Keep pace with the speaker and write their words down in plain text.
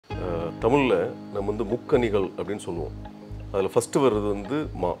தமிழில் நம்ம வந்து முக்கனிகள் அப்படின்னு சொல்லுவோம். அதில் ஃபஸ்ட்டு வர்றது வந்து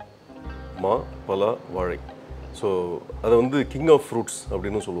மா, பலா, வாழை. ஸோ அதை வந்து கிங் ஆஃப் ஃப்ரூட்ஸ்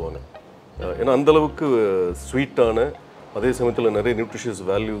அப்படின்னு சொல்லுவாங்க. ஏன்னா அந்தளவுக்கு ஸ்வீட்டான, அதே சமயத்தில் நிறைய நியூட்ரிஷியஸ்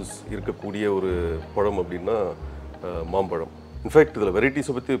வேல்யூஸ் இருக்கக்கூடிய ஒரு பழம் அப்படின்னா மாம்பழம். இன்ஃபேக்ட் இதில்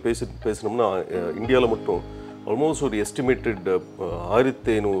வெரைட்டிஸை பற்றி பேசினோம்னா இந்தியாவில் மட்டும் ஆல்மோஸ்ட் ஒரு எஸ்டிமேட்டட்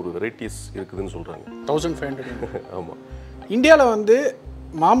 1500 வெரைட்டிஸ் இருக்குதுன்னு சொல்கிறாங்க. 1500. ஆமாம். இந்தியாவில் வந்து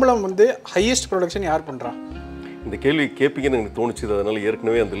மாம்பழம் வந்து ஹையஸ்ட் ப்ரொடக்ஷன் யார் பண்ணுறா? இந்த கேள்வி கேட்பீங்கன்னு எனக்கு தோணுச்சு. அதனால்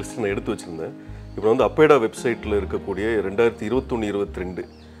ஏற்கனவே அந்த லிஸ்ட் நான் எடுத்து வச்சுருந்தேன். இப்போ வந்து அப்பேடா வெப்சைட்டில் இருக்கக்கூடிய 2021-22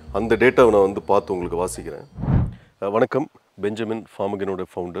 அந்த டேட்டாவை நான் வந்து பார்த்து உங்களுக்கு வாசிக்கிறேன். வணக்கம், பெஞ்சமின் ஃபார்மகனோட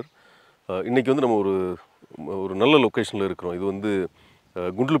ஃபவுண்டர். இன்றைக்கி வந்து நம்ம ஒரு நல்ல லொக்கேஷனில் இருக்கிறோம். இது வந்து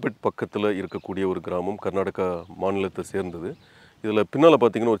குண்ட்லுபேட் பக்கத்தில் இருக்கக்கூடிய ஒரு கிராமம், கர்நாடகா மாநிலத்தை சேர்ந்தது. இதில் பின்னால்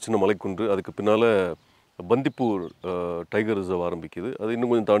பார்த்திங்கன்னா ஒரு சின்ன மலைக்குன்று, அதுக்கு பின்னால் பந்திப்பூர் டைகர் ரிசர்வ் ஆரம்பிக்குது. அது இன்னும்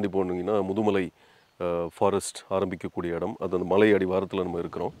கொஞ்சம் தாண்டி போனீங்கன்னா முதுமலை ஃபாரஸ்ட் ஆரம்பிக்கக்கூடிய இடம். அது அந்த மலை அடிவாரத்தில் நம்ம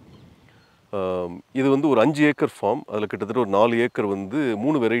இருக்கிறோம். இது வந்து ஒரு 5 ஏக்கர் ஃபார்ம். அதில் கிட்டத்தட்ட ஒரு 4 ஏக்கர் வந்து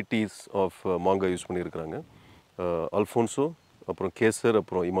 3 வெரைட்டிஸ் ஆஃப் மாங்காய் யூஸ் பண்ணியிருக்கிறாங்க. அல்ஃபோன்சோ, அப்புறம் கேசர்,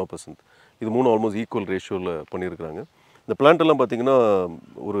 அப்புறம் இமா பசந்த். இது 3 ஆல்மோஸ்ட் ஈக்குவல் ரேஷியோவில் பண்ணியிருக்கிறாங்க. இந்த பிளான்ட்டெல்லாம் பார்த்திங்கன்னா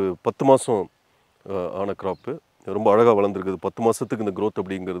ஒரு 10 மாதம் ஆன க்ராப்பு. ரொம்ப அழகாக வளர்ந்துருக்குது. 10 மாதத்துக்கு இந்த க்ரோத்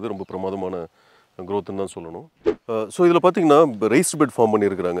அப்படிங்கிறது ரொம்ப பிரமாதமான க்ரோத்துன்னு தான் சொல்லணும். ஸோ இதில் பார்த்திங்கன்னா ரைஸ்டு பெட் ஃபார்ம்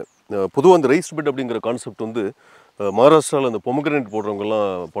பண்ணியிருக்கிறாங்க. பொதுவாக அந்த ரைஸ்டு பெட் அப்படிங்கிற கான்செப்ட் வந்து மகாராஷ்டிராவில் அந்த பொமக்ரனேட் போடுறவங்கலாம்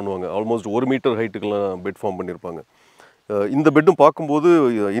பண்ணுவாங்க. ஆல்மோஸ்ட் 1 மீட்டர் ஹைட்டுக்கெல்லாம் பெட் ஃபார்ம் பண்ணியிருப்பாங்க. இந்த பெட்டும் பார்க்கும்போது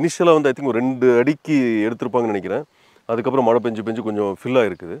இனிஷியலாக வந்து ஐ திங்க் ஒரு 2 அடிக்கு எடுத்திருப்பாங்கன்னு நினைக்கிறேன். அதுக்கப்புறம் மழை பெஞ்சு கொஞ்சம் ஃபில்லாக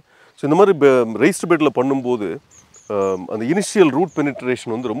இருக்குது. ஸோ இந்த மாதிரி ரைஸ்டு பெட்டில் பண்ணும்போது அந்த இனிஷியல் ரூட்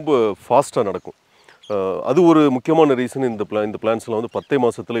பெனிட்ரேஷன் வந்து ரொம்ப ஃபாஸ்ட்டாக நடக்கும். அது ஒரு முக்கியமான ரீசன். இந்த பிளான்ஸ்லாம் வந்து 10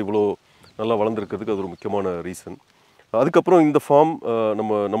 மாதத்தில் இவ்வளோ நல்லா வளர்ந்துருக்கிறதுக்கு அது ஒரு முக்கியமான ரீசன். அதுக்கப்புறம் இந்த ஃபார்ம்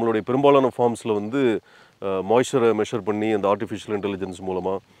நம்மளுடைய பெரும்பாலான ஃபார்ம்ஸில் வந்து மாய்ஸ்சரை மெஷர் பண்ணி அந்த ஆர்டிஃபிஷியல் இன்டெலிஜென்ஸ்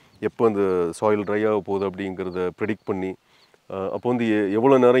மூலமாக எப்போ அந்த சாயில் ட்ரை ஆக போகுது அப்படிங்கிறத ப்ரெடிக்ட் பண்ணி, அப்போ வந்து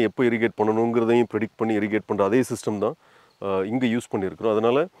எவ்வளோ நேரம் எப்போ இரிகேட் பண்ணணுங்கிறதையும் ப்ரெடிக்ட் பண்ணி இரிகேட் பண்ணுற அதே சிஸ்டம் தான் இங்கே யூஸ் பண்ணியிருக்கிறோம்.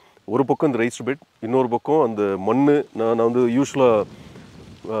 அதனால் ஒரு பக்கம் இந்த ரைஸ்டு பெட், இன்னொரு பக்கம் அந்த மண். நான் வந்து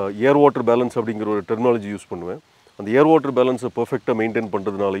யூஸ்வலாக ஏர் வாட்டர் பேலன்ஸ் அப்படிங்கிற ஒரு டெர்மினாலஜி யூஸ் பண்ணுவேன். அந்த ஏர் வாட்டர் பேலன்ஸை பர்ஃபெக்டாக மெயின்டைன்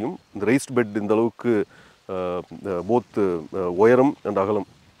பண்ணுறதுனாலையும் இந்த ரைஸ்டு பெட் இந்த அளவுக்கு போத் உயரம் அண்ட் அகலம்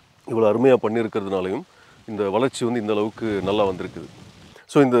இவ்வளோ அருமையாக பண்ணியிருக்கிறதுனாலையும் இந்த வளர்ச்சி வந்து இந்த அளவுக்கு நல்லா வந்திருக்குது.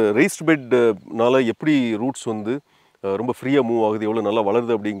 ஸோ இந்த ரைஸ்டு பெட்னால எப்படி ரூட்ஸ் வந்து ரொம்ப ஃப்ரீயாக மூவ் ஆகுது, எவ்வளோ நல்லா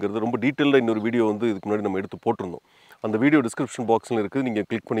வளருது அப்படிங்கிறது ரொம்ப டீட்டெயிலாக இன்னொரு வீடியோ வந்து இதுக்கு முன்னாடி நம்ம எடுத்து போட்டிருந்தோம். அந்த வீடியோ டிஸ்கிரிப்ஷன் பாக்ஸில் இருக்குது, நீங்கள்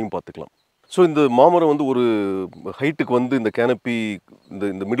கிளிக் பண்ணியும் பார்த்துக்கலாம். ஸோ இந்த மாமரம் வந்து ஒரு ஹைட்டுக்கு வந்து இந்த கேனப்பி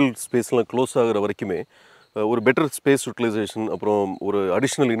இந்த மிடில் ஸ்பேஸ்லாம் க்ளோஸ் ஆகிற வரைக்குமே ஒரு பெட்டர் ஸ்பேஸ் யூட்டிலைசேஷன், அப்புறம் ஒரு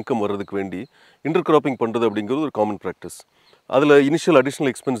அடிஷ்னல் இன்கம் வர்றதுக்கு வேண்டி இன்டர் கிராப்பிங் பண்ணுறது அப்படிங்கிறது ஒரு காமன் ப்ராக்டிஸ். அதில் இனிஷியல் அடிஷ்னல்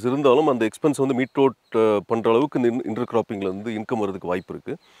எக்ஸ்பென்ஸ் இருந்தாலும் அந்த எக்ஸ்பென்ஸ் வந்து மீட் அவுட் பண்ணுற அளவுக்கு இந்த இன்டர் கிராப்பிங்கில் வந்து இன்கம் வரதுக்கு வாய்ப்பு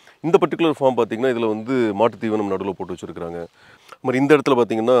இருக்குது. இந்த பர்டிகுலர் ஃபார்ம் பார்த்திங்கன்னா இதில் வந்து மாட்டு தீவனம் நடுவில் போட்டு வச்சுருக்கிறாங்க. அது மாதிரி இந்த இடத்துல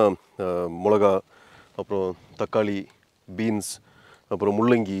பார்த்திங்கன்னா மிளகா, அப்புறம் தக்காளி, பீன்ஸ், அப்புறம்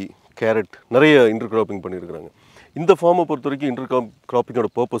முள்ளங்கி, கேரட், நிறைய இன்டர் கிராப்பிங் பண்ணியிருக்கிறாங்க. இந்த ஃபார்மை பொறுத்த வரைக்கும் இன்டர்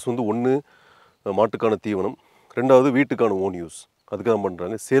கிராப்பிங்கோட பர்பஸ் வந்து ஒன்று மாட்டுக்கான தீவனம், 2வது வீட்டுக்கான ஓன் யூஸ். அதுக்கு தான்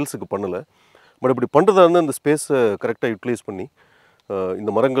பண்ணுறாங்க, சேல்ஸுக்கு பண்ணலை. பட் இப்படி பண்ணுறதா இருந்தால் அந்த ஸ்பேஸை கரெக்டாக யூட்டிலைஸ் பண்ணி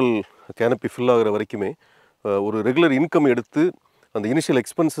இந்த மரங்கள் கேனப்பி ஃபில் ஆகிற வரைக்குமே ஒரு ரெகுலர் இன்கம் எடுத்து அந்த இனிஷியல்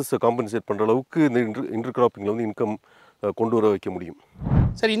எக்ஸ்பென்சஸை காம்பன்சேட் பண்ணுற அளவுக்கு இந்த இன்டர் கிராப்பிங்கில் வந்து இன்கம் கொண்டு வர வைக்க முடியும்.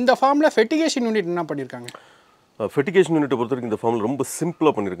 சார், இந்த ஃபார்மில் ஃபெர்டிகேஷன் யூனிட் என்ன பண்ணியிருக்காங்க? ஃபெர்டிகேஷன் யூனிட்டை பொறுத்த வரைக்கும் இந்த ஃபார்மில் ரொம்ப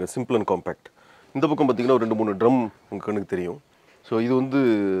சிம்பிளாக பண்ணியிருக்கேன், சிம்பிள் அண்ட் காம்பேக்ட். இந்த பக்கம் பார்த்திங்கன்னா ஒரு 2-3 ட்ரம் உங்கள் கண்ணுக்கு தெரியும். ஸோ இது வந்து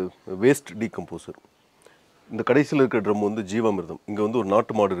வேஸ்ட் டீகம்போசர். இந்த கடைசியில் இருக்கிற ட்ரம் வந்து ஜீவாமிர்தம். இங்கே வந்து ஒரு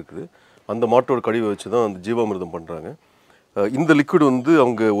நாட்டு மாடு இருக்குது, அந்த மாட்டோட கழிவை வச்சு தான் அந்த ஜீவாமிர்தம் பண்ணுறாங்க. இந்த லிக்விட் வந்து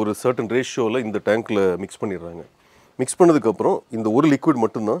அவங்க ஒரு சர்டன் ரேஷியோவில் இந்த டேங்க்கில் மிக்ஸ் பண்ணிடுறாங்க. மிக்ஸ் பண்ணதுக்கப்புறம் இந்த ஒரு லிக்விட்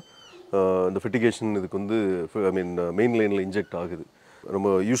மட்டும்தான் இந்த ஃபெர்டிகேஷன் இதுக்கு வந்து மெயின் லைனில் இன்ஜெக்ட் ஆகுது.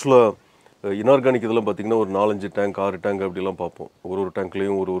 நம்ம யூஸ்வலாக இன்ஆர்கானிக் இதெல்லாம் பார்த்திங்கன்னா ஒரு 4-5 டேங்க் 6 டேங்க் அப்படிலாம் பார்ப்போம். ஒரு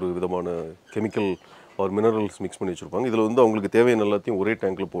டேங்க்லேயும் ஒரு விதமான கெமிக்கல் ஆர் மினரல்ஸ் மிக்ஸ் பண்ணி வச்சுருப்பாங்க. இதில் வந்து அவங்களுக்கு தேவையான எல்லாத்தையும் ஒரே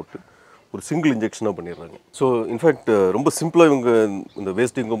டேங்க்கில் போட்டு ஒரு சிங்கிள் இன்ஜெக்ஷனாக பண்ணிடுறாங்க. ஸோ இன்ஃபேக்ட் ரொம்ப சிம்பிளாக இவங்க இந்த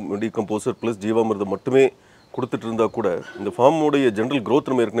வேஸ்ட் டீகம்போசர் ப்ளஸ் ஜீவாமிர்தம் மட்டுமே கொடுத்துட்டு இருந்தால் கூட இந்த ஃபார்மோடைய ஜென்ரல்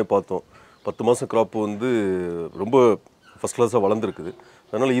க்ரோத் நம்ம ஏற்கனவே பார்த்தோம். 10 மாதம் க்ராப்பு வந்து ரொம்ப ஃபஸ்ட் கிளாஸாக வளர்ந்துருக்குது.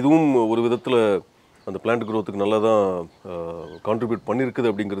 அதனால் இதுவும் ஒரு விதத்தில் அந்த பிளான்ட் க்ரோத்துக்கு நல்லா தான் கான்ட்ரிபியூட் பண்ணியிருக்குது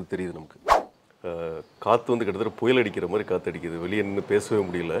அப்படிங்கிறது தெரியுது நமக்கு. காற்று வந்து கிட்டத்தட்ட புயல் அடிக்கிற மாதிரி காற்று அடிக்குது, வெளியே நின்று பேசவே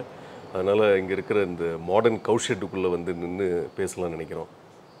முடியல. அதனால் இங்கே இருக்கிற இந்த மாடர்ன் கவுஷெட்டுக்குள்ளே வந்து நின்று பேசலாம்னு நினைக்கிறோம்.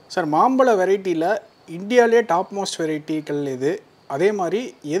 சார், மாம்பழ வெரைட்டியில் இந்தியாவிலே டாப் மோஸ்ட் வெரைட்டிகள் இது. அதே மாதிரி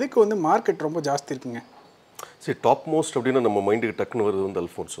எதுக்கு வந்து மார்க்கெட் ரொம்ப ஜாஸ்தி இருக்குங்க? சரி, டாப் மோஸ்ட் அப்படின்னா நம்ம மைண்டுக்கு டக்குன்னு வருது வந்து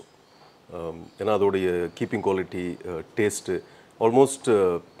அல்ஃபோன்சோ. ஏன்னா அதோடைய கீப்பிங் குவாலிட்டி, டேஸ்ட்டு ஆல்மோஸ்ட்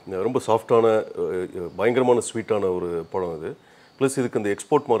ரொம்ப சாஃப்டான, பயங்கரமான ஸ்வீட்டான ஒரு பழம் இது. ப்ளஸ் இதுக்கு அந்த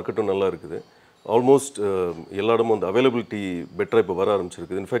எக்ஸ்போர்ட் மார்க்கெட்டும் நல்லா இருக்குது. ஆல்மோஸ்ட் எல்லா இடமும் அந்த அவைலபிலிட்டி பெட்டராக இப்போ வர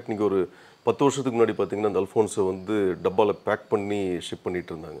ஆரம்பிச்சிருக்குது. இன்ஃபேக்ட் நீங்கள் ஒரு 10 வருஷத்துக்கு முன்னாடி பார்த்தீங்கன்னா அந்த அல்ஃபோன்ஸை வந்து டப்பாவில் பேக் பண்ணி ஷிப்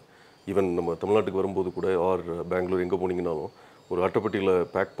பண்ணிகிட்டு இருந்தாங்க. ஈவன் நம்ம தமிழ்நாட்டுக்கு வரும்போது கூட ஆர் பெங்களூர் எங்கே போனீங்கன்னாலும் ஒரு அட்டைப்பட்டியில்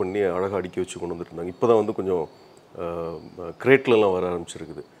பேக் பண்ணி அழகாக அடுக்கி வச்சு கொண்டு வந்துட்டு இருந்தாங்க. இப்போ தான் வந்து கொஞ்சம் கிரேட்லலாம் வர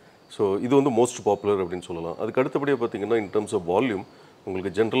ஆரம்பிச்சிருக்குது. ஸோ இது வந்து மோஸ்ட் பாப்புலர் அப்படின்னு சொல்லலாம். அதுக்கு அடுத்தபடியாக பார்த்தீங்கன்னா இன் டர்ம்ஸ் ஆஃப் வால்யூம்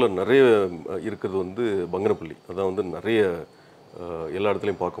உங்களுக்கு ஜென்ரலாக நிறைய இருக்கிறது வந்து பங்கனப்பள்ளி. அதான் வந்து நிறைய எல்லா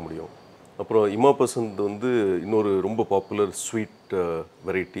இடத்துலையும் பார்க்க முடியும். அப்புறம் இமா பசந்த் வந்து இன்னொரு ரொம்ப popular sweet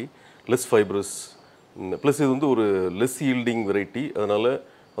variety, less fibrous, plus இது வந்து ஒரு லெஸ் ஈல்டிங் வெரைட்டி. அதனால்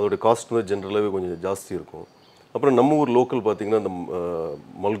அதோடைய காஸ்ட் வந்து ஜென்ரலாகவே கொஞ்சம் ஜாஸ்தி இருக்கும். அப்புறம் நம்ம ஊர் லோக்கல் பார்த்திங்கன்னா இந்த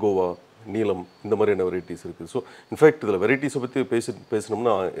மல்கோவா, நீலம், இந்த மாதிரியான வெரைட்டிஸ் இருக்குது. ஸோ இன்ஃபேக்ட் இதில் வெரைட்டிஸை பற்றி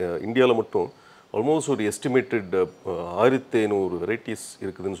பேசினோம்னா இந்தியாவில் மட்டும் ஆல்மோஸ்ட் ஒரு எஸ்டிமேட்டட் 1500 வெரைட்டிஸ்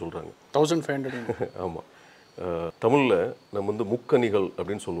இருக்குதுன்னு சொல்கிறாங்க. 1500. ஆமாம். தமிழில் நம்ம வந்து முக்கனிகள்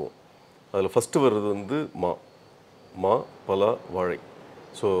அப்படின்னு சொல்லுவோம். அதில் ஃபஸ்ட்டு வர்றது வந்து மா, பலா, வாழை.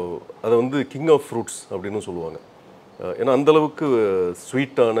 ஸோ அதை வந்து கிங் ஆஃப் ஃப்ரூட்ஸ் அப்படின்னு சொல்லுவாங்க. ஏன்னா அந்தளவுக்கு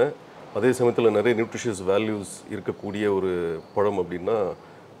ஸ்வீட்டான, அதே சமயத்தில் நிறைய நியூட்ரிஷியஸ் வேல்யூஸ் இருக்கக்கூடிய ஒரு பழம் அப்படின்னா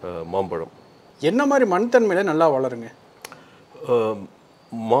மாம்பழம். என்ன மாதிரி மண் தன்மையில் நல்லா வளருங்க?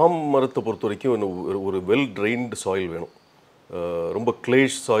 மாமரத்தை பொறுத்த வரைக்கும் ஒரு வெல் ட்ரைன்டு சாயில் வேணும். ரொம்ப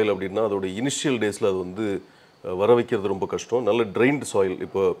கிளேஷ் சாயில் அப்படின்னா அதோட இனிஷியல் டேஸில் அது வந்து வர வைக்கிறது ரொம்ப கஷ்டம். நல்ல ட்ரைன்டு சாயில்.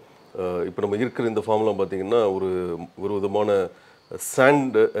 இப்போ நம்ம இருக்கிற இந்த ஃபார்ம்லாம் பார்த்திங்கன்னா ஒரு விதமான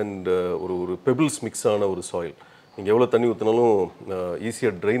சாண்ட் அண்ட் ஒரு பெபிள்ஸ் மிக்ஸான ஒரு சாயில். நீங்கள் எவ்வளோ தண்ணி ஊற்றினாலும்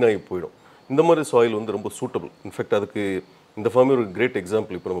ஈஸியாக ட்ரைன் ஆகி போயிடும். இந்த மாதிரி சாயில் வந்து ரொம்ப சூட்டபிள். இன்ஃபேக்ட் அதுக்கு இந்த ஃபார்மே ஒரு கிரேட்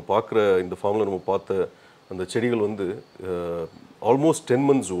எக்ஸாம்பிள். இப்போ நம்ம பார்க்குற இந்த ஃபார்மில் நம்ம பார்த்த அந்த செடிகள் வந்து ஆல்மோஸ்ட் 10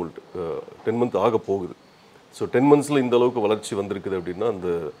 months ஓல்டு, 10 month ஆக போகுது. ஸோ 10 monthஸில் இந்த அளவுக்கு வளர்ச்சி வந்திருக்குது அப்படின்னா அந்த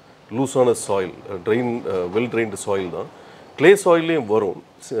லூஸான சாயில், வெல் ட்ரைன்டு சாயில் தான். கிளே சாயிலையும் வரும்.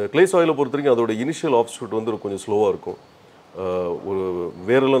 கிளே சாயிலை பொறுத்த வரைக்கும் அதோட இனிஷியல் ஆப்ஸ்டியூட் வந்து கொஞ்சம் ஸ்லோவாக இருக்கும். ஒரு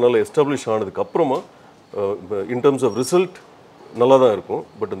வேரெல்லாம் நல்லா எஸ்டாப்ளிஷ் ஆனதுக்கு அப்புறமா இன் டர்ம்ஸ் ஆஃப் ரிசல்ட் நல்லா தான் இருக்கும்.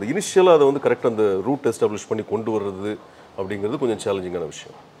 பட் அந்த இனிஷியலாக அதை வந்து கரெக்டாக அந்த ரூட் எஸ்டாப்ளிஷ் பண்ணி கொண்டு வர்றது அப்படிங்கிறது கொஞ்சம் சேலஞ்சிங்கான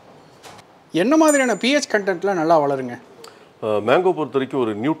விஷயம். என்ன மாதிரியான பிஹெச் கண்டென்ட்லாம் நல்லா வளருங்க? மேங்கோ பொறுத்த வரைக்கும்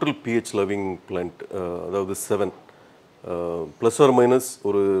ஒரு நியூட்ரல் பிஹெச் லவிங் பிளான்ட், அதாவது 7 ப்ளஸ் ஆர் மைனஸ்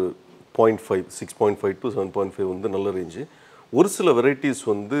ஒரு 0.5, 6.5 to 7.5 வந்து நல்ல ரேஞ்சு. ஒரு சில வெரைட்டிஸ்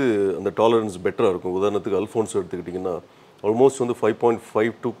வந்து அந்த டாலரன்ஸ் பெட்டராக இருக்கும். உதாரணத்துக்கு அல்ஃபோன்ஸ் எடுத்துக்கிட்டிங்கன்னா ஆல்மோஸ்ட் வந்து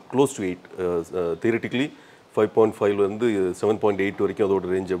 5.5 to close to 8, தியரிட்டிக்கலி 5.5 வந்து 7.8 வரைக்கும் அதோட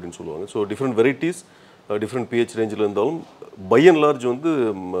ரேஞ்ச் அப்படின்னு சொல்லுவாங்க. So different varieties different pH ரேஞ்சில் இருந்தாலும் பை அண்ட் லார்ஜ் வந்து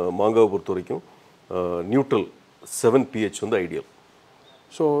மாங்காவை பொறுத்த வரைக்கும் நியூட்ரல் 7 pH வந்து ஐடியல்.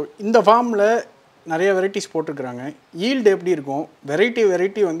 ஸோ இந்த ஃபார்மில் நிறைய வெரைட்டிஸ் போட்டிருக்கிறாங்க. ஈல்டு எப்படி இருக்கும்?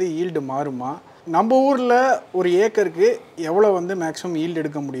 வெரைட்டி வந்து ஈல்டு மாறுமா? நம்ம ஊரில் ஒரு ஏக்கருக்கு எவ்வளோ வந்து மேக்ஸிமம் ஈல்டு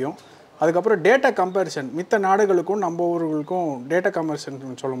எடுக்க முடியும்? அதுக்கப்புறம் டேட்டா கம்பேரிசன் மித்த நாடுகளுக்கும் நம்ம ஊர்களுக்கும் டேட்டா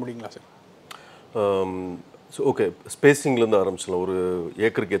கம்பேரிசன் சொல்ல முடியுங்களா சார்? ஸோ ஓகே, ஸ்பேஸிங்லேருந்து ஆரம்பிச்சிடலாம். ஒரு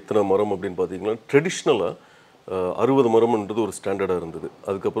ஏக்கருக்கு எத்தனை மரம் அப்படின்னு பார்த்தீங்கன்னா ட்ரெடிஷ்னலாக 60 மரம்ன்றது ஒரு ஸ்டாண்டர்டாக இருந்தது.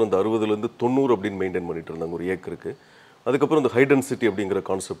 அதுக்கப்புறம் இந்த 60லேருந்து 90 அப்படின்னு மெயின்டைன் பண்ணிட்டு இருந்தாங்க ஒரு ஏக்கருக்கு. அதுக்கப்புறம் இந்த ஹை டென்சிட்டி அப்படிங்கிற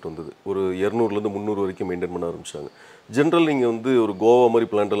கான்செப்ட் வந்தது. ஒரு 200லேருந்து 300 வரைக்கும் மெயின்டைன் பண்ண ஆரம்பிச்சாங்க. ஜென்ரல் நீங்கள் வந்து ஒரு கோவா மாதிரி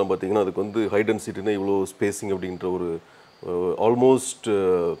பிளான்ட்டெல்லாம் பார்த்தீங்கன்னா அதுக்கு வந்து ஹை டென்சிட்டினா இவ்வளோ ஸ்பேஸிங் அப்படின்ற ஒரு ஆல்மோஸ்ட்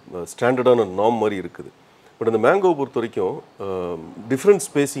ஸ்டாண்டர்டான நார்ம் மாதிரி இருக்குது. பட் அந்த மேங்கோவை பொறுத்த வரைக்கும் டிஃப்ரெண்ட்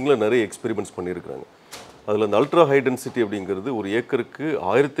ஸ்பேஸிங்கில் நிறைய எக்ஸ்பெரிமெண்ட்ஸ் பண்ணியிருக்கிறாங்க. அதில் அந்த அல்ட்ரா ஹை டென்சிட்டி அப்படிங்கிறது ஒரு ஏக்கருக்கு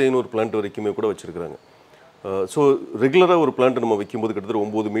 1500 பிளான்ட் வரைக்குமே கூட வச்சுருக்கிறாங்க. ஸோ ரெகுலராக ஒரு பிளான்ட்டை நம்ம வைக்கும்போது கிட்டத்தட்ட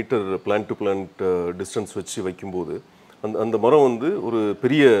 9 metre plant to plant distance வச்சு வைக்கும்போது அந்த மரம் வந்து ஒரு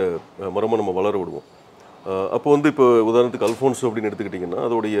பெரிய மரமாக நம்ம வளர விடுவோம். அப்போ வந்து இப்போ உதாரணத்துக்கு அல்ஃபோன்ஸோ அப்படின்னு எடுத்துக்கிட்டிங்கன்னா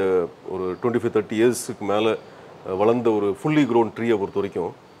அதோடைய ஒரு 25-30 இயர்ஸுக்கு மேலே வளர்ந்த ஒரு ஃபுல்லி க்ரோன் ட்ரீயை பொறுத்த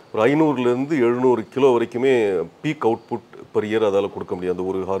வரைக்கும் ஒரு 500லேருந்து 700 கிலோ வரைக்குமே பீக் அவுட்புட் பர் இயர் அதால் கொடுக்க முடியும் அந்த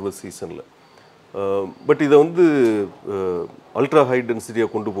ஒரு ஹார்வெஸ்ட் சீசனில். பட் இதை வந்து அல்ட்ரா ஹை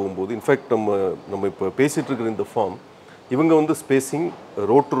டென்சிட்டியாக கொண்டு போகும்போது இன்ஃபேக்ட் நம்ம இப்போ பேசிகிட்டு இருக்கிற இந்த ஃபார்ம் இவங்க வந்து ஸ்பேஸிங்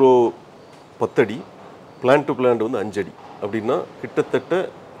ரோ டு ரோ 10 அடி, பிளான்ட் டு பிளான்ட் வந்து 5 அடி அப்படின்னா கிட்டத்தட்ட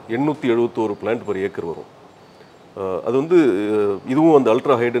 871 பிளான்ட் பர் ஏக்கர் வரும். அது வந்து இதுவும் அந்த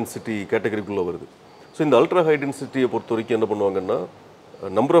அல்ட்ரா ஹை டென்சிட்டி கேட்டகரிக்குள்ளே வருது. ஸோ இந்த அல்ட்ரா ஹை டென்சிட்டியை பொறுத்த வரைக்கும் என்ன பண்ணுவாங்கன்னா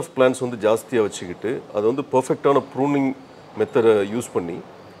நம்பர் ஆஃப் பிளான்ட்ஸ் வந்து ஜாஸ்தியாக வச்சுக்கிட்டு அதை வந்து பர்ஃபெக்டான ப்ரூனிங் மெத்தடை யூஸ் பண்ணி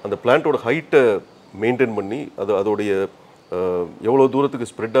அந்த பிளான்ட்டோட ஹைட்டை மெயின்டைன் பண்ணி அதோடைய எவ்வளோ தூரத்துக்கு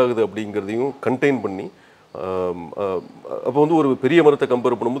ஸ்ப்ரெட் ஆகுது அப்படிங்கிறதையும் கண்டெயின் பண்ணி அப்போ வந்து ஒரு பெரிய மரத்தை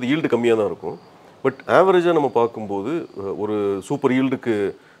கம்பேர் பண்ணும்போது ஈல்டு கம்மியாக தான் இருக்கும். பட் ஆவரேஜாக நம்ம பார்க்கும்போது ஒரு சூப்பர் ஈல்டுக்கு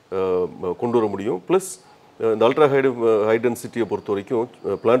கொண்டு வர முடியும். ப்ளஸ் இந்த அல்ட்ரா ஹை டென்சிட்டியை பொறுத்த வரைக்கும்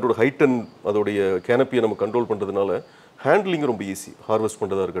பிளான்ட்டோட ஹைட் அண்ட் அதோடைய கேனப்பியை நம்ம கண்ட்ரோல் பண்ணுறதுனால ஹேண்ட்லிங் ரொம்ப ஈஸி. ஹார்வெஸ்ட்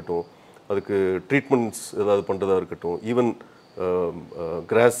பண்ணுறதா இருக்கட்டும், அதுக்கு ட்ரீட்மெண்ட்ஸ் ஏதாவது பண்ணுறதா இருக்கட்டும், ஈவன்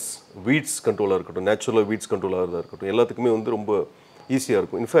கிராஸ் வீட்ஸ் கண்ட்ரோலாக இருக்கட்டும், நேச்சுரலாக வீட்ஸ் கண்ட்ரோல் ஆகிறதா இருக்கட்டும், எல்லாத்துக்குமே வந்து ரொம்ப ஈஸியாக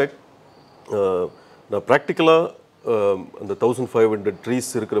இருக்கும். இன்ஃபேக்ட் நான் ப்ராக்டிக்கலாக அந்த 1500 ட்ரீஸ்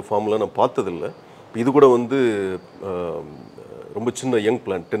இருக்கிற ஃபார்ம்லாம் நான் பார்த்ததில்லை. இது கூட வந்து ரொம்ப சின்ன young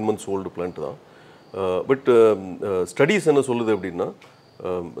plant, 10 months old plant தான். பட் ஸ்டடீஸ் என்ன சொல்லுது அப்படின்னா,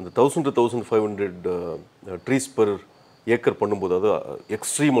 இந்த 1000 to 1500 ட்ரீஸ் பர் ஏக்கர் பண்ணும்போது, அதாவது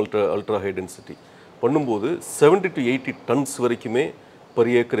எக்ஸ்ட்ரீம் அல்ட்ரா ஹை டென்சிட்டி பண்ணும்போது 70 to 80 tons வரைக்குமே பர்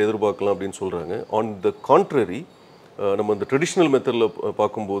ஏக்கர் எதிர்பார்க்கலாம் அப்படின்னு சொல்கிறாங்க. ஆன் த கான்ட்ரரி, நம்ம இந்த ட்ரெடிஷ்னல் மெத்தடில்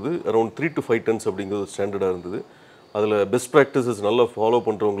பார்க்கும்போது அரௌண்ட் 3 to 5 tons அப்படிங்கிறது ஸ்டாண்டர்டாக இருந்தது. அதில் பெஸ்ட் ப்ராக்டிசஸ் நல்லா ஃபாலோ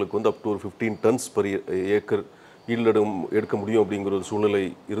பண்ணுறவங்களுக்கு வந்து அப் டு ஒரு 15 tons பர் ஏக்கர் ஈல்டு எடுக்க முடியும் அப்படிங்கிற ஒரு சூழ்நிலை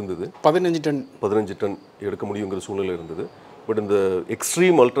இருந்தது. 15 டன் எடுக்க முடியுங்கிற சூழ்நிலை இருந்தது. பட் இந்த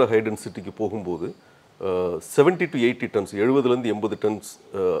எக்ஸ்ட்ரீம் அல்ட்ரா ஹை டென்சிட்டிக்கு போகும்போது 70 to 80 tons, 70லேருந்து 80 tons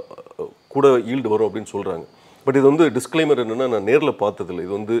கூட ஈல்டு வரும் அப்படின்னு சொல்கிறாங்க. பட் இது வந்து டிஸ்க்ளைமர் என்னென்னா, நான் நேரில் பார்த்ததில்லை.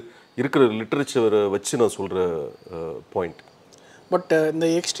 இது வந்து இருக்கிற லிட்ரேச்சரை வச்சு நான் சொல்கிற பாயிண்ட். பட் இந்த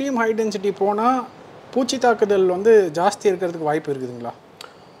எக்ஸ்ட்ரீம் ஹை டென்சிட்டி போனால் பூச்சி தாக்குதல் வந்து ஜாஸ்தி இருக்கிறதுக்கு வாய்ப்பு இருக்குதுங்களா?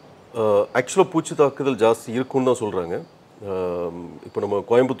 ஆக்சுவலாக பூச்சி தாக்குதல் ஜாஸ்தி இருக்குன்னு தான் சொல்கிறாங்க. இப்போ நம்ம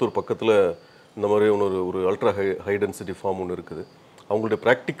கோயம்புத்தூர் பக்கத்தில் இந்த மாதிரி ஒரு அல்ட்ரா ஹை டென்சிட்டி ஃபார்ம் ஒன்று இருக்குது. அவங்களுடைய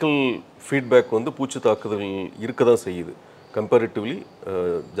ப்ராக்டிக்கல் ஃபீட்பேக் வந்து பூச்சி தாக்குதல் இருக்க தான் செய்யுது, கம்பேரிட்டிவ்லி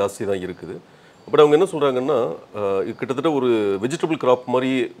ஜாஸ்தி தான் இருக்குது. பட் அவங்க என்ன சொல்கிறாங்கன்னா, கிட்டத்தட்ட ஒரு வெஜிடபிள் கிராப்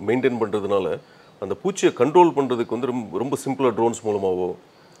மாதிரி மெயின்டைன் பண்ணுறதுனால அந்த பூச்சியை கண்ட்ரோல் பண்ணுறதுக்கு வந்து ரொம்ப சிம்பிளாக ட்ரோன்ஸ் மூலமாகவோ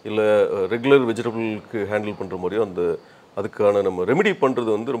இல்லை ரெகுலர் வெஜிடபிளுக்கு ஹேண்டில் பண்ணுற மாதிரியோ அதுக்கான நம்ம ரெமெடி பண்ணுறது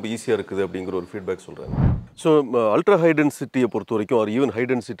வந்து ரொம்ப ஈஸியாக இருக்குது அப்படிங்கிற ஒரு ஃபீட்பேக் சொல்கிறாங்க. ஸோ அல்ட்ரா ஹை டென்சிட்டியை பொறுத்த வரைக்கும், ஆர் ஈவன் ஹை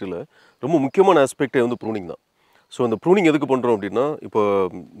டென்சிட்டியில் ரொம்ப முக்கியமான ஆஸ்பெக்டே வந்து ப்ரூனிங் தான். ஸோ அந்த ப்ரூனிங் எதுக்கு பண்ணுறோம் அப்படின்னா, இப்போ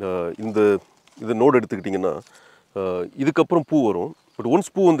இது நோடு எடுத்துக்கிட்டிங்கன்னா, இதுக்கப்புறம் பூ வரும். பட்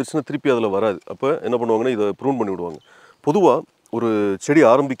ஒன்ஸ் பூ வந்துருச்சுன்னா திருப்பி அதில் வராது. அப்போ என்ன பண்ணுவாங்கன்னா, இதை ப்ரூன் பண்ணி விடுவாங்க. பொதுவாக ஒரு செடி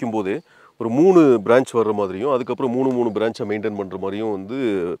ஆரம்பிக்கும் போதே ஒரு 3 பிரான்ச் வர்ற மாதிரியும், அதுக்கப்புறம் 3 பிரான்ச்சை மெயின்டைன் பண்ணுற மாதிரியும் வந்து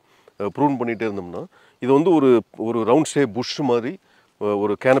ப்ரூன் பண்ணிகிட்டே இருந்தோம்னா, இது வந்து ஒரு ரவுண்ட் ஷேப் புஷ் மாதிரி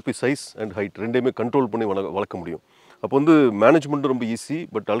ஒரு கேனப்பி சைஸ் அண்ட் ஹைட் ரெண்டையுமே கண்ட்ரோல் பண்ணி வளர்க்க முடியும். அப்போ வந்து மேனேஜ்மெண்ட்டும் ரொம்ப ஈஸி.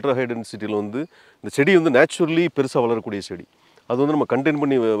 பட் அல்ட்ரா ஹை டென்சிட்டியில் வந்து இந்த செடி வந்து நேச்சுரலி பெருசாக வளரக்கூடிய செடி. அது வந்து நம்ம கண்டெயின்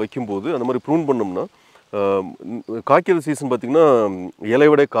பண்ணி வைக்கும்போது அந்த மாதிரி ப்ரூன் பண்ணோம்னா, காய்க்கிற சீசன் பார்த்திங்கன்னா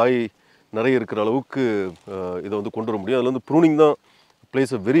இலையை விட காய் நிறைய இருக்கிற அளவுக்கு இதை வந்து கொண்டு வர முடியும். அதில் வந்து ப்ரூனிங் தான்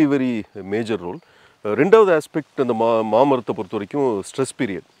place a very very major role. ரெண்டாவது ஆஸ்பெக்ட், அந்த மாமரத்தை பொறுத்த வரைக்கும் ஸ்ட்ரெஸ்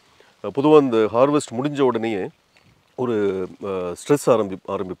பீரியட். பொதுவாக இந்த ஹார்வெஸ்ட் முடிஞ்ச உடனேயே ஒரு ஸ்ட்ரெஸ்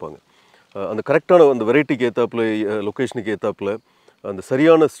ஆரம்பிப்பாங்க. அந்த கரெக்டான அந்த வெரைட்டிக்கு ஏற்றாப்புல, லொக்கேஷனுக்கு ஏற்றாப்புல அந்த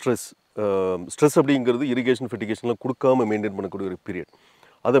சரியான ஸ்ட்ரெஸ் அப்படிங்கிறது இரிகேஷன் ஃபெர்டிகேஷன்லாம் கொடுக்காமல் மெயின்டைன் பண்ணக்கூடிய ஒரு பீரியட்.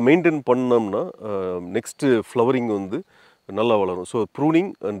 அதை மெயின்டைன் பண்ணோம்னா நெக்ஸ்ட்டு ஃப்ளவரிங் வந்து நல்லா வளரும். So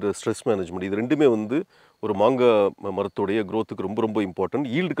pruning and stress management, இது ரெண்டுமே வந்து ஒரு மாங்காய் மரத்துடைய க்ரோத்துக்கு ரொம்ப ரொம்ப இம்பார்ட்டன்ட்,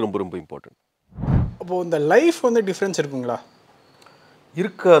 ஈல்டுக்கு ரொம்ப ரொம்ப இம்பார்ட்டன்ட். அப்போது இந்த லைஃப் வந்து டிஃப்ரென்ஸ் இருக்குங்களா?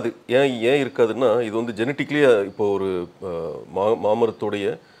 இருக்காது. ஏன் இருக்காதுன்னா, இது வந்து ஜெனட்டிக்லியாக இப்போ ஒரு மாமரத்துடைய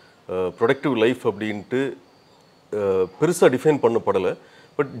ப்ரொடக்டிவ் லைஃப் அப்படின்ட்டு பெருசாக டிஃபைன் பண்ணப்படலை.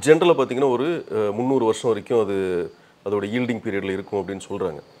 பட் ஜென்ரலாக பார்த்திங்கன்னா ஒரு 300 வருஷம் வரைக்கும் அதோட ஈல்டிங் பீரியடில் இருக்கும் அப்படின்னு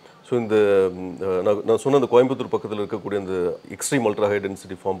சொல்கிறாங்க. ஸோ இந்த நான் சொன்ன அந்த கோயம்புத்தூர் பக்கத்தில் இருக்கக்கூடிய அந்த extreme ultra high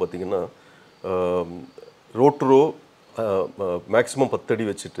density form பார்த்திங்கன்னா, ரோ டு ரோ மேக்ஸிமம் 10 அடி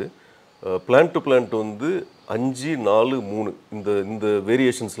வச்சுட்டு பிளான்ட் டு பிளான்ட் வந்து 5, 4, 3 இந்த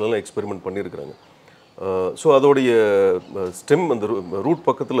வேரியேஷன்ஸ்லாம் எக்ஸ்பெரிமெண்ட் பண்ணியிருக்கிறாங்க. ஸோ அதோடைய ஸ்டெம், அந்த ரூட்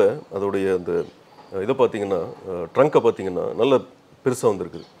பக்கத்தில் அதோடைய அந்த இதை பார்த்திங்கன்னா, ட்ரங்கை பார்த்திங்கன்னா நல்ல பெருசாக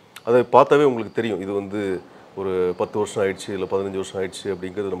வந்திருக்குது. அதை பார்த்தாவே உங்களுக்கு தெரியும் இது வந்து ஒரு 10 வருஷம் ஆயிடுச்சு இல்லை 15 வருஷம் ஆயிடுச்சு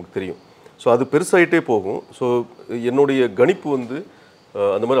அப்படிங்கிறது நமக்கு தெரியும். ஸோ அது பெருசாகிட்டே போகும். ஸோ என்னுடைய கணிப்பு வந்து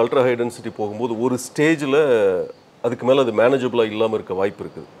அந்த மாதிரி அல்ட்ரா ஹை டென்சிட்டி போகும்போது ஒரு ஸ்டேஜில் அதுக்கு மேலே அது மேனேஜபிளாக இல்லாமல் இருக்க வாய்ப்பு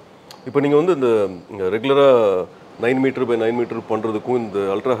இருக்குது. இப்போ நீங்கள் வந்து இந்த ரெகுலராக 9 மீட்டர் பை 9 மீட்டர் பண்ணுறதுக்கும் இந்த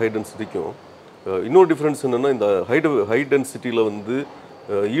அல்ட்ரா ஹை டென்சிட்டிக்கும் இன்னொரு டிஃப்ரென்ஸ் என்னென்னா, இந்த ஹை டென்சிட்டியில் வந்து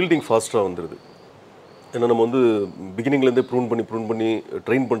ஈல்டிங் ஃபாஸ்ட்டாக வந்துடுது. ஏன்னா நம்ம வந்து பிகினிங்லேருந்தே ப்ரூன் பண்ணி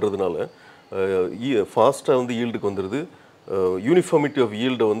ட்ரெயின் பண்ணுறதுனால ஃபாஸ்ட்டாக வந்து ஈல்டுக்கு வந்துடுது. யூனிஃபார்மிட்டி ஆஃப்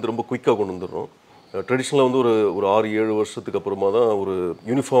ஈல்டை வந்து ரொம்ப குயிக்காக கொண்டு வந்துடுறோம். ட்ரெடிஷ்னலாக வந்து ஒரு 6-7 வருஷத்துக்கு அப்புறமா தான் ஒரு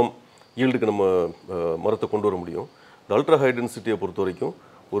யூனிஃபார்ம் ஈல்டுக்கு நம்ம மரத்தை கொண்டு வர முடியும். இந்த அல்ட்ரா ஹை டென்சிட்டியை பொறுத்த வரைக்கும்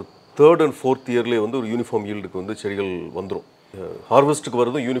ஒரு 3rd and 4th இயர்லேயே வந்து ஒரு யூனிஃபார்ம் ஈல்டுக்கு வந்து செடிகள் வந்துடும். ஹார்வெஸ்ட்டுக்கு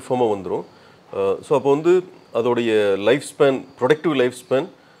வரதும் யூனிஃபார்மாக வந்துடும். ஸோ அப்போ வந்து அதோடைய life span, productive life span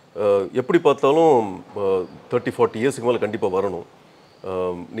எப்படி பார்த்தாலும் 30-40 இயர்ஸுக்கு மேலே கண்டிப்பாக வரணும்.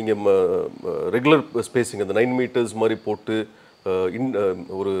 நீங்கள் ரெகுலர் ஸ்பேசிங் அந்த 9 மீட்டர்ஸ் மாதிரி போட்டு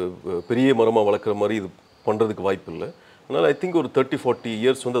ஒரு பெரிய மரமாக வளர்க்குற மாதிரி இது பண்ணுறதுக்கு வாய்ப்பு இல்லை. அதனால் ஐ திங்க் ஒரு 30-40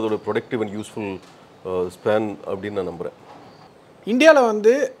 இயர்ஸ் வந்து அதோட ப்ரொடக்டிவ் அண்ட் யூஸ்ஃபுல் ஸ்பேன் அப்படின்னு நான் நம்புகிறேன். இந்தியாவில்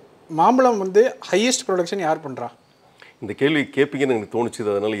வந்து மாம்பழம் வந்து ஹையஸ்ட் ப்ரொடக்ஷன் யார் பண்ணுறா? இந்த கேள்வி கேட்பீங்கன்னு எனக்கு தோணுச்சு.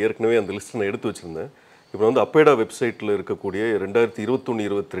 அதனால் ஏற்கனவே அந்த லிஸ்ட் நான் எடுத்து வச்சுருந்தேன். இப்போ வந்து அப்பேடா வெப்சைட்டில் இருக்கக்கூடிய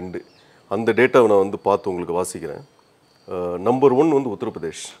 2021-22 அந்த டேட்டாவை நான் வந்து பார்த்து உங்களுக்கு வாசிக்கிறேன். நம்பர் 1 வந்து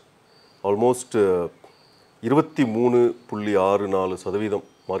உத்தரப்பிரதேஷ், ஆல்மோஸ்ட் 23.64%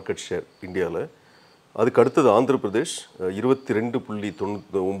 மார்க்கெட் ஷேர் இந்தியாவில். அதுக்கு அடுத்தது ஆந்திர பிரதேஷ்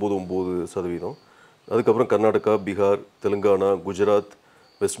 22.99%. அதுக்கப்புறம் கர்நாடகா, பீகார், தெலுங்கானா, குஜராத்,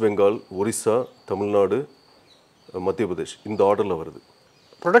 வெஸ்ட் பெங்கால், ஒரிசா, தமிழ்நாடு, மத்திய பிரதேஷ், இந்த ஆர்டரில் வருது.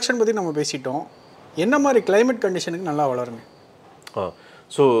 ப்ரொடக்ஷன் பற்றி நம்ம பேசிட்டோம். என்ன மாதிரி கிளைமேட் கண்டிஷனுக்கு நல்லா வளருங்க?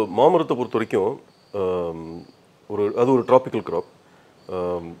 ஸோ மாமரத்தை பொறுத்த வரைக்கும் அது ஒரு ட்ராபிக்கல் கிராப்.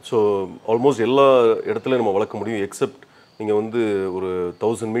 ஸோ ஆல்மோஸ்ட் எல்லா இடத்துலையும் நம்ம வளர்க்க முடியும், எக்ஸப்ட் நீங்கள் வந்து ஒரு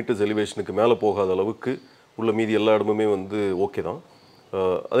 1000 மீட்டர்ஸ் எலிவேஷனுக்கு மேலே போகாத அளவுக்கு உள்ள மீதி எல்லா இடமுமே வந்து ஓகே தான்.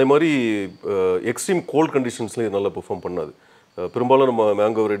 அதே மாதிரி எக்ஸ்ட்ரீம் கோல்ட் கண்டிஷன்ஸ்லையும் இது நல்லா பெர்ஃபார்ம் பண்ணாது. பெரும்பாலும் நம்ம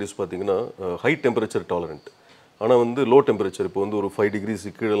மேங்கோ வெரைட்டிஸ் பார்த்திங்கன்னா ஹை டெம்பரேச்சர் டாலரண்ட், ஆனால் வந்து லோ டெம்பரேச்சர் இப்போ வந்து ஒரு 5 டிகிரிஸ்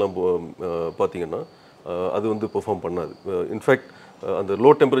கீழெல்லாம் பார்த்திங்கன்னா அது வந்து பெர்ஃபார்ம் பண்ணாது. இன்ஃபேக்ட் அந்த லோ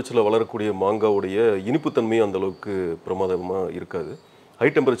டெம்பரேச்சரில் வளரக்கூடிய மாங்காவுடைய இனிப்புத்தன்மையும் அந்தளவுக்கு பிரமாதமாக இருக்காது. ஹை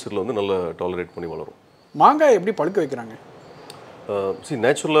டெம்பரேச்சரில் வந்து நல்லா டாலரேட் பண்ணி வளரும். மாங்காய் எப்படி பழுக்க வைக்கிறாங்க?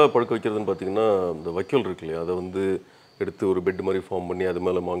 நேச்சுரலாக பழுக்க வைக்கிறதுன்னு பார்த்திங்கன்னா இந்த வைக்கோல் இருக்கு இல்லையா, அதை வந்து எடுத்து ஒரு பெட் மாதிரி ஃபார்ம் பண்ணி அது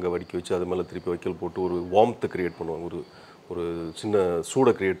மேலே மாங்காய் வடிக்க வச்சு அது மேலே திருப்பி வைக்கோல் போட்டு ஒரு வார்ம்த்தை க்ரியேட் பண்ணுவாங்க, ஒரு சின்ன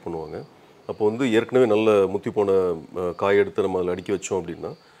சூடை க்ரியேட் பண்ணுவாங்க. அப்போ வந்து ஏற்கனவே நல்ல முத்தி போன காய் எடுத்து நம்ம அதில் அடிக்க வச்சோம்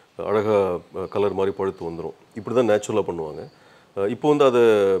அப்படின்னா அழகாக கலர் மாதிரி பழுத்து வந்துடும். இப்படி தான் நேச்சுரலாக பண்ணுவாங்க. இப்போ வந்து அதை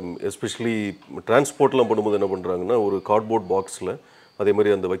எஸ்பெஷலி டிரான்ஸ்போர்ட்லாம் பண்ணும்போது என்ன பண்ணுறாங்கன்னா ஒரு கார்ட்போர்ட் பாக்ஸில் அதே மாதிரி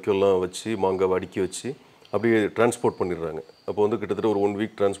அந்த வைக்கோல்லாம் வச்சு மாங்காவை அடுக்கி வச்சு அப்படியே டிரான்ஸ்போர்ட் பண்ணிடுறாங்க. அப்போ வந்து கிட்டத்தட்ட ஒரு 1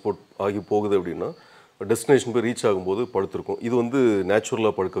 வீக் டிரான்ஸ்போர்ட் ஆகி போகுது அப்படின்னா டெஸ்டினேஷன் போய் ரீச் ஆகும்போது பழுத்திருக்கும். இது வந்து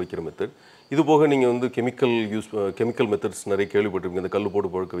நேச்சுரலாக பழுக்க வைக்கிற மெத்தட். இது போக நீங்கள் வந்து கெமிக்கல் மெத்தட்ஸ் நிறைய கேள்விப்பட்டிருப்பீங்க. இந்த கல் போட்டு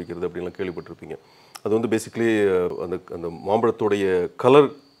பழுக்க வைக்கிறது அப்படின்லாம் கேள்விப்பட்டிருப்பீங்க. அது வந்து பேசிக்கலி அந்த மாம்பழத்தோடைய கலர்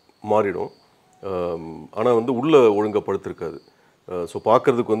மாறிடும், ஆனால் வந்து உள்ளே ஒழுங்காக பழுத்திருக்காது. ஸோ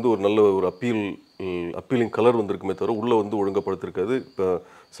பார்க்குறதுக்கு வந்து ஒரு நல்ல ஒரு அப்பீலிங் கலர் வந்திருக்குமே தவிர உள்ளே வந்து ஒழுங்காக பழுத்திருக்காது. இப்போ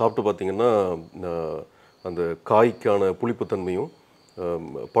சாப்பிட்டு பார்த்திங்கன்னா அந்த காய்க்கான புளிப்புத்தன்மையும்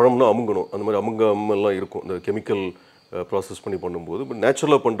பழம்னா அமுங்கணும், அந்த மாதிரி அமுங்கமெல்லாம் இருக்கும் இந்த கெமிக்கல் ப்ராசஸ் பண்ணி பண்ணும்போது. பட்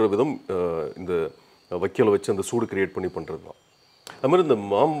நேச்சுரலாக பண்ணுற விதம் இந்த வைக்கோலை வச்சு அந்த சூடு க்ரியேட் பண்ணி பண்ணுறது தான். அது மாதிரி இந்த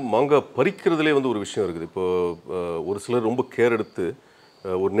மாங்காய் பறிக்கிறதுலே வந்து ஒரு விஷயம் இருக்குது. இப்போது ஒரு சிலர் ரொம்ப கேர் எடுத்து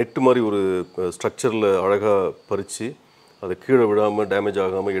ஒரு நெட்டு மாதிரி ஒரு ஸ்ட்ரக்சரில் அழகாக பறித்து அதை கீழே விழாமல் டேமேஜ்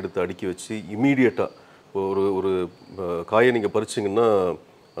ஆகாமல் எடுத்து அடுக்கி வச்சு இமீடியட்டாக ஒரு காயை நீங்கள் பறிச்சிங்கன்னா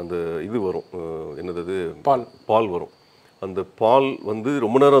அந்த இது வரும், என்னது பால் வரும். அந்த பால் வந்து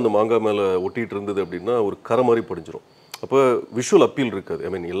ரொம்ப நேரம் அந்த மாங்காய் மேலே ஒட்டிகிட்டு இருந்தது அப்படின்னா ஒரு கரை மாதிரி படிஞ்சிடும். அப்போ விஷுவல் அப்பீல் இருக்காது. ஐ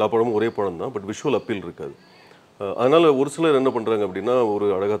மீன் எல்லா பழமும் ஒரே பழம் தான், பட் விஷுவல் அப்பீல் இருக்காது. அதனால் ஒரு சிலர் என்ன பண்ணுறாங்க அப்படின்னா ஒரு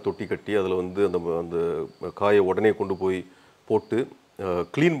அழகாக தொட்டி கட்டி அதில் வந்து அந்த காயை உடனே கொண்டு போய் போட்டு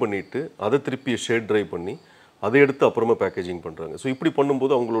க்ளீன் பண்ணிவிட்டு அதை திருப்பி ஷேட் ட்ரை பண்ணி அதை எடுத்து அப்புறமா பேக்கேஜிங் பண்ணுறாங்க. ஸோ இப்படி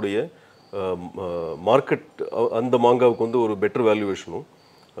பண்ணும்போது அவங்களுடைய மார்க்கெட் அந்த மாங்காவுக்கு வந்து ஒரு பெட்டர் வேல்யூவேஷனும்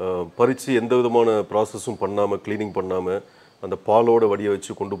பறித்து எந்த விதமான ப்ராசஸும் பண்ணாமல் க்ளீனிங் பண்ணாமல் அந்த பாலோட வடிய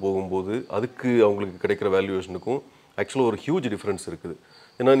வச்சு கொண்டு போகும்போது அதுக்கு அவங்களுக்கு கிடைக்கிற வேல்யூவேஷனுக்கும் ஆக்சுவலாக ஒரு ஹியூஜ் டிஃப்ரென்ஸ் இருக்குது.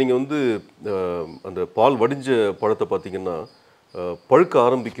 ஏன்னா நீங்கள் வந்து அந்த பால் வடிஞ்ச பழத்தை பார்த்திங்கன்னா பழுக்க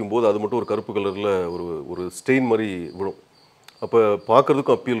ஆரம்பிக்கும் போது அது மட்டும் ஒரு கருப்பு கலரில் ஒரு ஸ்டெயின் மாதிரி விடும். அப்போ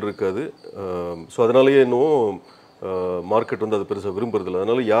பார்க்குறதுக்கும் அப்பீல் இருக்காது. ஸோ அதனாலேயே இன்னும் மார்க்கெட் வந்து அது பெருசாக விரும்புறதில்லை.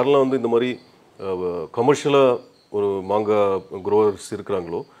 அதனால் யாரெல்லாம் வந்து இந்த மாதிரி கமர்ஷியலாக ஒரு மாங்காய் க்ரோவர்ஸ்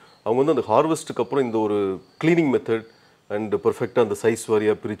இருக்கிறாங்களோ அவங்க வந்து அந்த ஹார்வெஸ்ட்டுக்கு அப்புறம் இந்த ஒரு க்ளீனிங் மெத்தட் அண்ட் பர்ஃபெக்டாக அந்த சைஸ்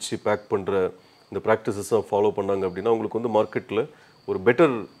வாரியாக பிரித்து பேக் பண்ணுற இந்த ப்ராக்டிசஸாக ஃபாலோ பண்ணாங்க அப்படின்னா அவங்களுக்கு வந்து மார்க்கெட்டில் ஒரு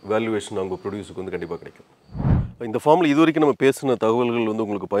பெட்டர் வேல்யூவேஷன் அவங்க ப்ரொடியூஸுக்கு வந்து கண்டிப்பாக கிடைக்கும். இந்த ஃபார்மில் இது வரைக்கும் நம்ம பேசின தகவல்கள் வந்து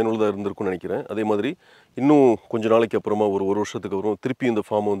உங்களுக்கு பயனுள்ளதாக இருந்திருக்கும்னு நினைக்கிறேன். அதே மாதிரி இன்னும் கொஞ்சம் நாளைக்கு அப்புறமா ஒரு வருஷத்துக்கு அப்புறம் திருப்பி இந்த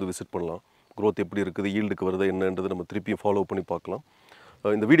ஃபார்மை வந்து விசிட் பண்ணலாம். க்ரோத் எப்படி இருக்குது, ஈல்டுக்கு வருதா என்னன்றது நம்ம திருப்பியும் ஃபாலோ பண்ணி பார்க்கலாம்.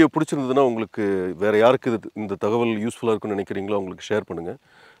 இந்த வீடியோ பிடிச்சிருந்ததுன்னா உங்களுக்கு வேறு யாருக்கு இந்த தகவல் யூஸ்ஃபுல்லாக இருக்குன்னு நினைக்கிறீங்களோ அவங்களுக்கு ஷேர் பண்ணுங்கள்.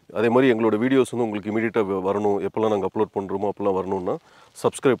 அதே மாதிரி எங்களோட வீடியோஸ் வந்து உங்களுக்கு இமீடியட்டாக வரணும், எப்போல்லாம் நாங்கள் அப்லோட் பண்ணுறோமோ அப்போல்லாம் வரணுன்னா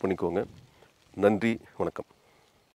சப்ஸ்கிரைப் பண்ணிக்கோங்க. நன்றி, வணக்கம்.